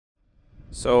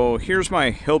So here's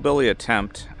my hillbilly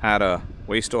attempt at a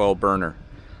waste oil burner.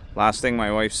 Last thing my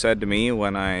wife said to me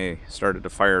when I started to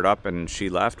fire it up and she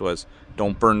left was,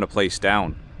 don't burn the place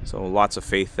down. So lots of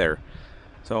faith there.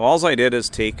 So all I did is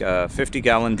take a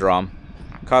 50-gallon drum,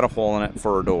 cut a hole in it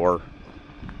for a door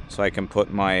so I can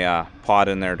put my pot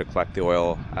in there to collect the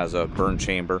oil as a burn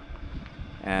chamber.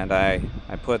 And I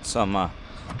put some a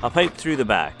pipe through the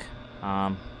back.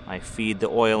 I feed the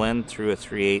oil in through a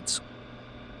 3/8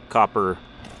 copper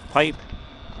pipe,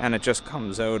 and it just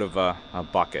comes out of a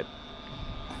bucket.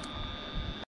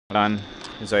 Done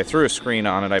is I threw a screen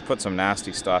on it. I put some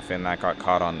nasty stuff in that got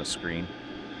caught on the screen,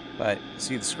 but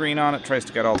see the screen on it tries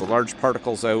to get all the large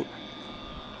particles out,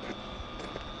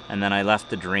 and then I left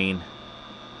the drain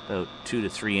about 2 to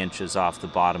 3 inches off the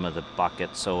bottom of the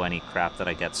bucket so any crap that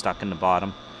I get stuck in the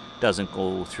bottom doesn't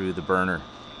go through the burner.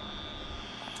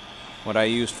 What I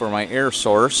used for my air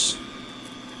source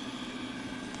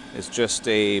is just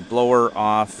a blower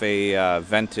off a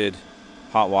vented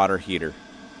hot water heater.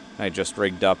 I just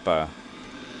rigged up a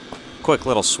quick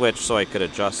little switch so I could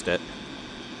adjust it.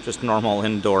 Just normal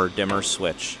indoor dimmer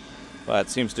switch, but it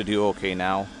seems to do okay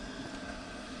now.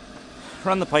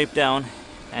 Run the pipe down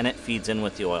and it feeds in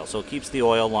with the oil, so it keeps the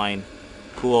oil line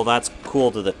cool. That's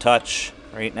cool to the touch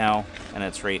right now, and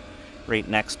it's right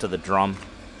next to the drum.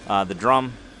 The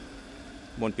drum,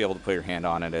 wouldn't be able to put your hand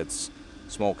on it, it's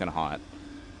smoking hot.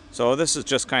 So this is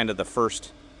just kind of the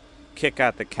first kick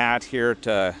at the cat here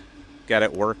to get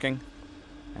it working.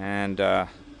 And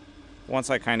once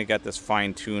I kind of get this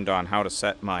fine-tuned on how to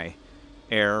set my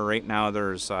air, right now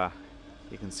there's,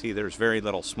 you can see there's very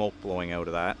little smoke blowing out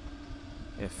of that,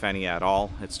 if any at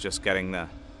all. It's just getting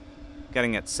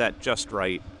it set just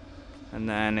right. And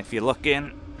then if you look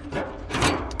in,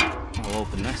 I'll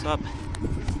open this up.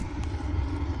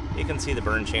 You can see the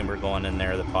burn chamber going in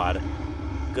there, the pod.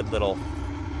 Good little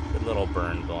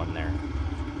burn going there.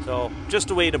 So just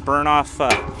a way to burn off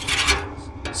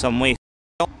some waste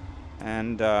oil.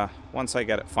 And once I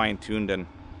get it fine-tuned and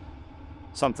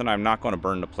something I'm not going to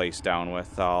burn the place down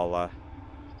with, I'll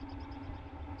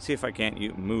see if I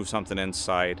can't move something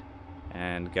inside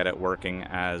and get it working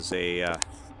as a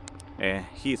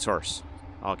heat source.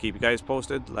 I'll keep you guys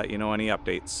posted, let you know any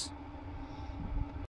updates.